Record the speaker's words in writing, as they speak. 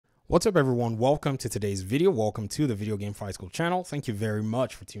What's up, everyone? Welcome to today's video. Welcome to the Video Game Fight School channel. Thank you very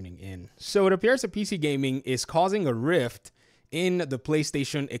much for tuning in. So it appears that PC gaming is causing a rift in the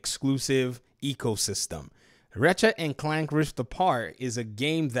PlayStation exclusive ecosystem. Ratchet and Clank Rift Apart is a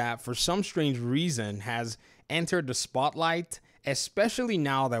game that for some strange reason has entered the spotlight, especially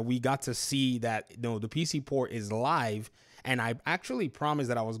now that we got to see that the PC port is live. And I actually promised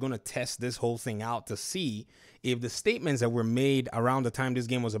that I was going to test this whole thing out to see if the statements that were made around the time this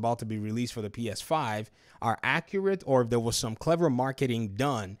game was about to be released for the PS5 are accurate, or if there was some clever marketing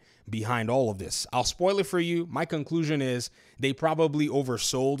done behind all of this. I'll spoil it for you. My conclusion is they probably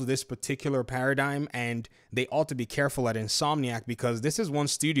oversold this particular paradigm, and they ought to be careful at Insomniac, because this is one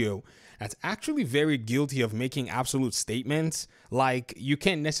studio that's actually very guilty of making absolute statements. Like, you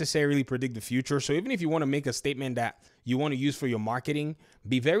can't necessarily predict the future. So even if you want to make a statement that you want to use for your marketing,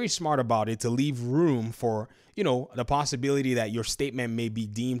 be very smart about it to leave room for, the possibility that your statement may be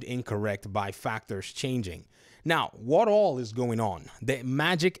deemed incorrect by factors changing. Now, what all is going on? The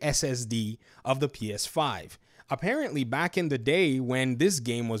magic SSD of the PS5. Apparently, back in the day when this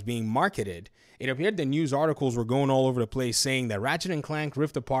game was being marketed, it appeared the news articles were going all over the place saying that Ratchet and Clank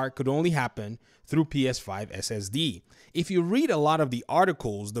Rift Apart could only happen through PS5 SSD. If you read a lot of the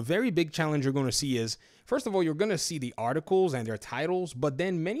articles, the very big challenge you're going to see is, first of all, you're going to see the articles and their titles, but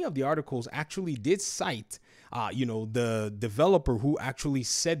then many of the articles actually did cite, the developer who actually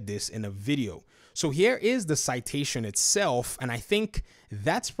said this in a video. So here is the citation itself, and I think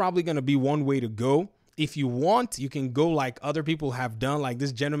that's probably going to be one way to go. If you want, you can go like other people have done, like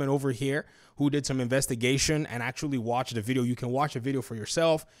this gentleman over here who did some investigation and actually watch the video. You can watch the video for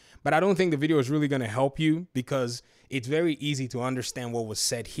yourself, but I don't think the video is really going to help you because it's very easy to understand what was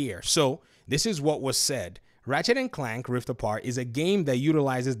said here. So this is what was said. Ratchet and Clank Rift Apart is a game that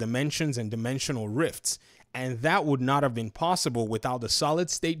utilizes dimensions and dimensional rifts, and that would not have been possible without the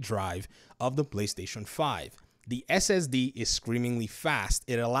solid-state drive of the PlayStation 5. The SSD is screamingly fast.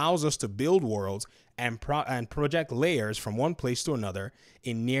 It allows us to build worlds and project layers from one place to another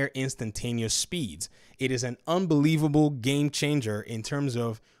in near instantaneous speeds. It is an unbelievable game changer in terms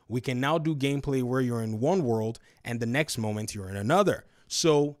of we can now do gameplay where you're in one world and the next moment you're in another.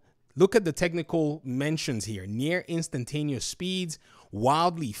 So look at the technical mentions here: near instantaneous speeds,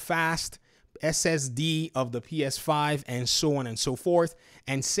 wildly fast, SSD of the PS5, and so on and so forth,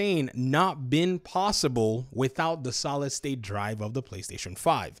 and saying not been possible without the solid state drive of the PlayStation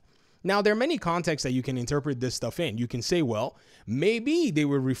 5. Now, there are many contexts that you can interpret this stuff in. You can say, well, maybe they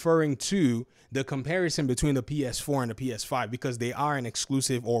were referring to the comparison between the PS4 and the PS5 because they are an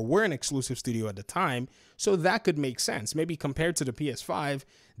exclusive, or were an exclusive studio at the time. So that could make sense. Maybe compared to the PS5,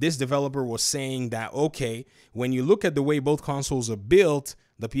 this developer was saying that, okay, when you look at the way both consoles are built,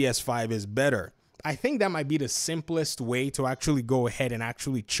 the PS5 is better. I think that might be the simplest way to actually go ahead and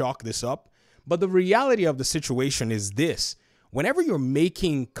actually chalk this up. But the reality of the situation is this: whenever you're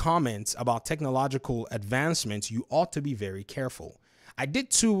making comments about technological advancements, you ought to be very careful. I did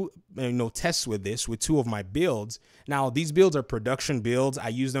two tests with this with two of my builds. Now, these builds are production builds. I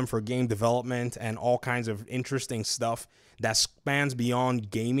use them for game development and all kinds of interesting stuff that spans beyond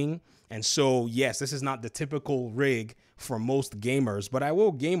gaming. And so, yes, this is not the typical rig for most gamers, but I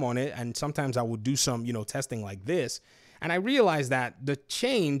will game on it, and sometimes I will do some, testing like this. And I realized that the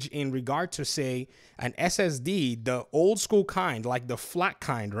change in regard to, say, an SSD, the old school kind, like the flat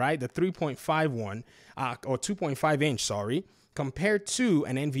kind, right? The 3.5 one, or 2.5 inch, sorry, compared to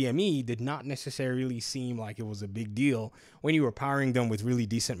an NVMe did not necessarily seem like it was a big deal when you were powering them with really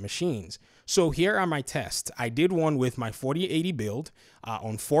decent machines. So here are my tests. I did one with my 4080 build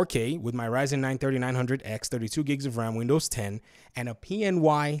on 4K with my Ryzen 9 3900X, 32 gigs of RAM, Windows 10, and a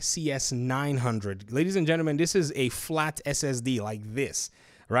PNY CS900. Ladies and gentlemen, this is a flat SSD like this,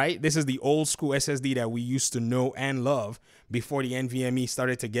 right? This is the old school SSD that we used to know and love before the NVMe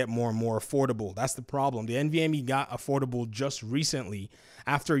started to get more and more affordable. That's the problem. The NVMe got affordable just recently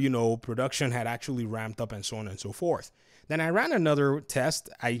after, production had actually ramped up and so on and so forth. Then I ran another test.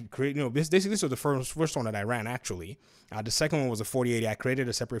 I created, this was the first one that I ran, actually. The second one was a 4080. I created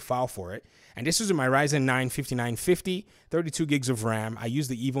a separate file for it. And this is my Ryzen 9 5950, 32 gigs of RAM. I used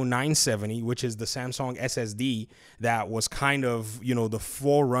the Evo 970, which is the Samsung SSD that was kind of, the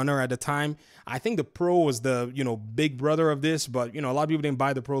forerunner at the time. I think the Pro was the, big brother of this, but, a lot of people didn't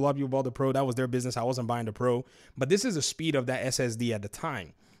buy the Pro. A lot of people bought the Pro. That was their business. I wasn't buying the Pro. But this is the speed of that SSD at the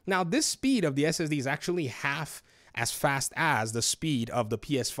time. Now, this speed of the SSD is actually half as fast as the speed of the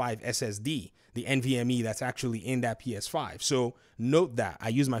PS5 SSD, the NVMe that's actually in that PS5. So note that. I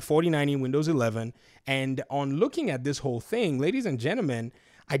use my 4090 Windows 11, and on looking at this whole thing, ladies and gentlemen,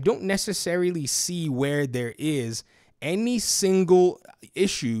 I don't necessarily see where there is any single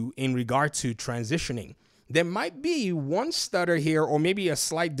issue in regard to transitioning. There might be one stutter here or maybe a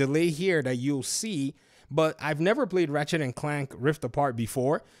slight delay here that you'll see, but I've never played Ratchet and Clank Rift Apart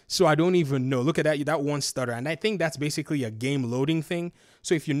before, so I don't even know. Look at that one stutter, and I think that's basically a game loading thing.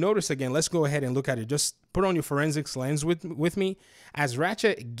 So if you notice again, let's go ahead and look at it. Just put on your forensics lens with me. As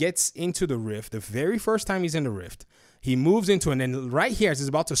Ratchet gets into the Rift, the very first time he's in the Rift, he moves into, and then right here as he's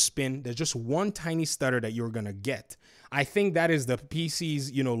about to spin, there's just one tiny stutter that you're gonna get. I think that is the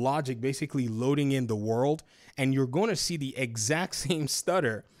PC's, logic basically loading in the world, and you're going to see the exact same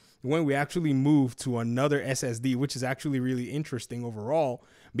stutter when we actually move to another SSD, which is actually really interesting overall,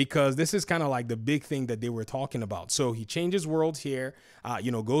 because this is kind of like the big thing that they were talking about. So he changes worlds here,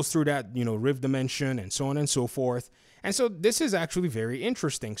 goes through that, Rift dimension and so on and so forth. And so this is actually very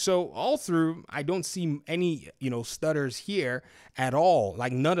interesting. So all through, I don't see any, stutters here at all,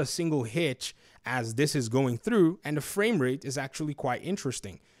 like not a single hitch as this is going through, and the frame rate is actually quite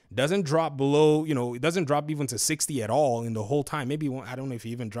interesting. Doesn't drop below, it doesn't drop even to 60 at all in the whole time. Maybe, I don't know if he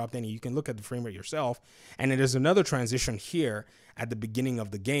even dropped any. You can look at the frame rate yourself. And then there's another transition here at the beginning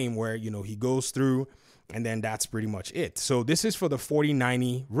of the game where, he goes through, and then that's pretty much it. So this is for the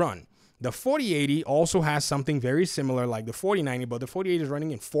 4090 run. The 4080 also has something very similar like the 4090, but the 4080 is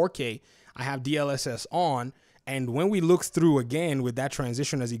running in 4K. I have DLSS on, and when we look through again with that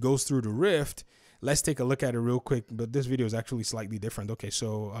transition as he goes through the Rift, let's take a look at it real quick, but this video is actually slightly different. Okay,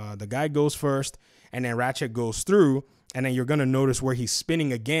 so the guy goes first, and then Ratchet goes through, and then you're going to notice where he's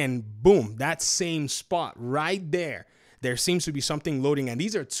spinning again. Boom, that same spot right there. There seems to be something loading, and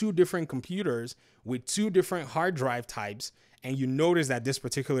these are two different computers with two different hard drive types, and you notice that this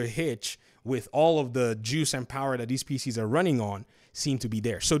particular hitch with all of the juice and power that these PCs are running on seem to be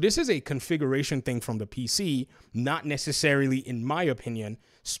there. So this is a configuration thing from the PC, not necessarily, in my opinion,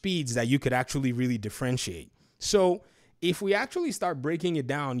 speeds that you could actually really differentiate. So if we actually start breaking it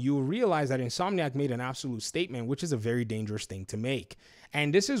down, you'll realize that Insomniac made an absolute statement, which is a very dangerous thing to make.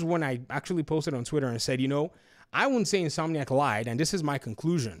 And this is when I actually posted on Twitter and said, I wouldn't say Insomniac lied, and this is my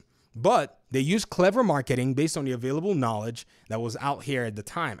conclusion. But they used clever marketing based on the available knowledge that was out here at the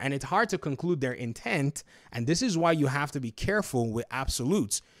time. And it's hard to conclude their intent. And this is why you have to be careful with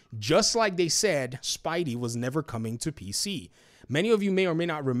absolutes. Just like they said, Spidey was never coming to PC. Many of you may or may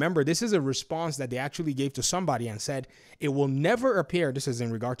not remember, this is a response that they actually gave to somebody and said, it will never appear, this is in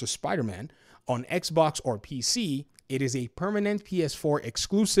regard to Spider-Man, on Xbox or PC. It is a permanent PS4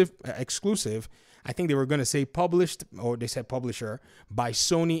 exclusive. I think they were going to say published, or they said publisher, by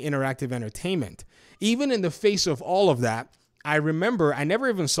Sony Interactive Entertainment. Even in the face of all of that, I remember, I never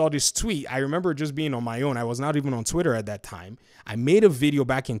even saw this tweet. I remember just being on my own. I was not even on Twitter at that time. I made a video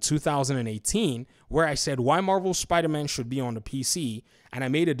back in 2018 where I said why Marvel's Spider-Man should be on the PC. And I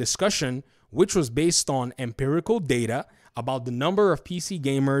made a discussion which was based on empirical data about the number of PC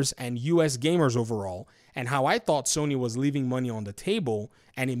gamers and US gamers overall, and how I thought Sony was leaving money on the table,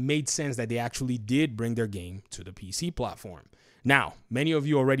 and it made sense that they actually did bring their game to the PC platform. Now, many of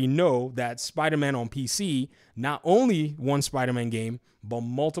you already know that Spider-Man on PC, not only one Spider-Man game, but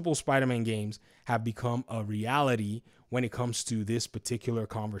multiple Spider-Man games have become a reality when it comes to this particular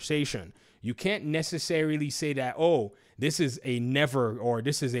conversation. You can't necessarily say that, oh, this is a never, or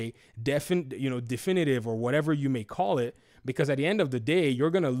this is a definitive, or whatever you may call it, because at the end of the day, you're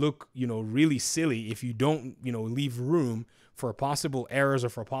going to look, really silly if you don't, leave room for possible errors or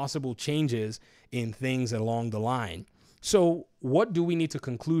for possible changes in things along the line. So what do we need to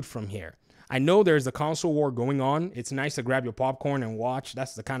conclude from here? I know there's a console war going on. It's nice to grab your popcorn and watch.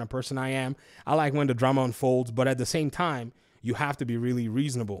 That's the kind of person I am. I like when the drama unfolds, but at the same time, you have to be really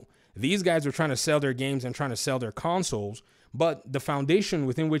reasonable. These guys are trying to sell their games and trying to sell their consoles, but the foundation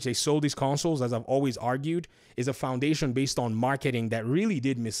within which they sold these consoles, as I've always argued, is a foundation based on marketing that really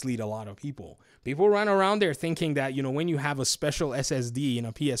did mislead a lot of people. People ran around there thinking that, when you have a special SSD in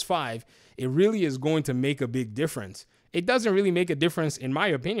a PS5, it really is going to make a big difference. It doesn't really make a difference, in my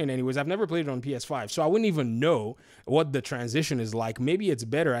opinion anyways. I've never played it on PS5, so I wouldn't even know what the transition is like. Maybe it's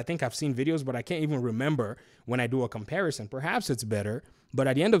better. I think I've seen videos, but I can't even remember when I do a comparison. Perhaps it's better, but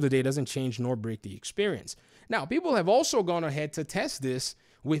at the end of the day, it doesn't change nor break the experience. Now, people have also gone ahead to test this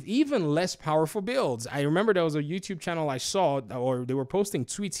with even less powerful builds. I remember there was a YouTube channel I saw, or they were posting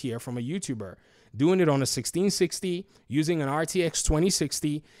tweets here from a YouTuber doing it on a 1660, using an RTX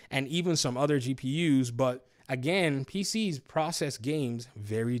 2060, and even some other GPUs, but again, PCs process games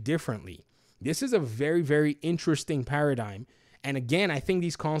very differently. This is a very, very interesting paradigm. And again, I think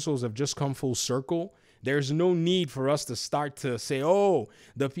these consoles have just come full circle. There's no need for us to start to say, oh,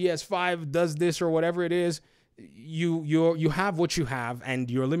 the PS5 does this or whatever it is. you have what you have, and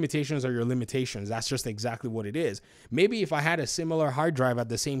your limitations are your limitations. That's just exactly what it is. Maybe if I had a similar hard drive at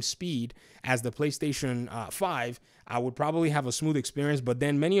the same speed as the PlayStation 5, I would probably have a smooth experience. But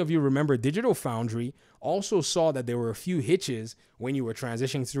then many of you remember Digital Foundry also saw that there were a few hitches when you were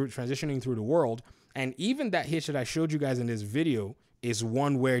transitioning through the world. And even that hitch that I showed you guys in this video is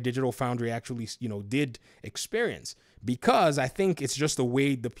one where Digital Foundry actually, did experience, because I think it's just the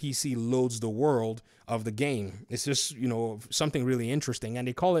way the PC loads the world of the game. It's just, something really interesting. And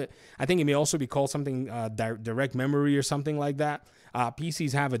they call it, I think it may also be called something direct memory or something like that.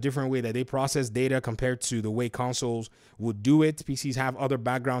 PCs have a different way that they process data compared to the way consoles would do it. PCs have other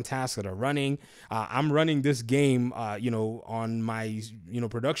background tasks that are running. I'm running this game, on my,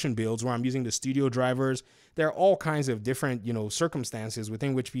 production builds where I'm using the studio drivers. There are all kinds of different, circumstances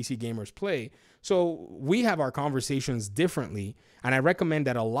within which PC gamers play. So we have our conversations differently. And I recommend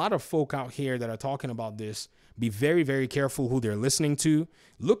that a lot of folk out here that are talking about this be very, very careful who they're listening to.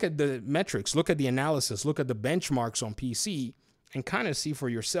 Look at the metrics, look at the analysis, look at the benchmarks on PC, and kind of see for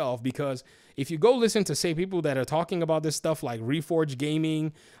yourself. Because if you go listen to, say, people that are talking about this stuff like Reforge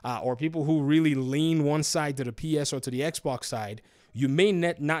Gaming, or people who really lean one side to the PS or to the Xbox side, you may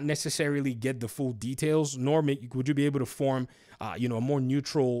not necessarily get the full details, nor would you be able to form, a more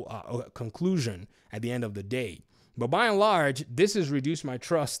neutral conclusion at the end of the day. But by and large, this has reduced my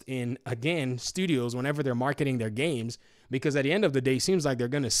trust in, again, studios whenever they're marketing their games, because at the end of the day, it seems like they're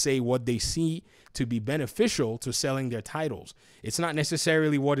going to say what they see to be beneficial to selling their titles. It's not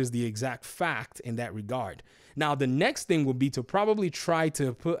necessarily what is the exact fact in that regard. Now, the next thing would be to probably try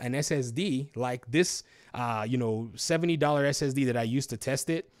to put an SSD like this, $70 SSD that I used to test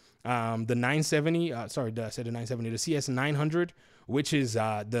it. The 970, I said the 970, the CS900, which is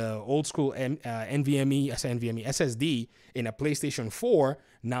the old school NVMe SSD in a PlayStation 4.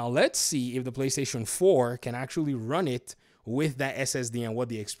 Now let's see if the PlayStation 4 can actually run it with that SSD and what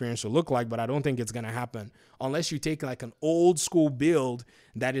the experience will look like. But I don't think it's going to happen unless you take like an old school build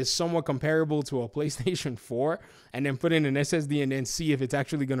that is somewhat comparable to a PlayStation 4 and then put in an SSD and then see if it's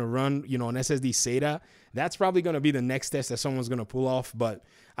actually going to run, an SSD SATA. That's probably going to be the next test that someone's going to pull off. But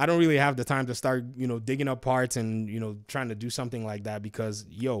I don't really have the time to start, digging up parts and, trying to do something like that because,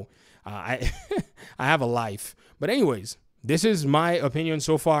 I have a life. But anyways, this is my opinion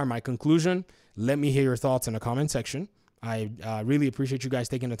so far, my conclusion. Let me hear your thoughts in the comment section. I really appreciate you guys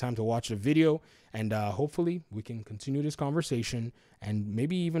taking the time to watch the video, and hopefully we can continue this conversation and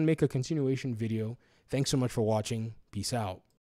maybe even make a continuation video. Thanks so much for watching. Peace out.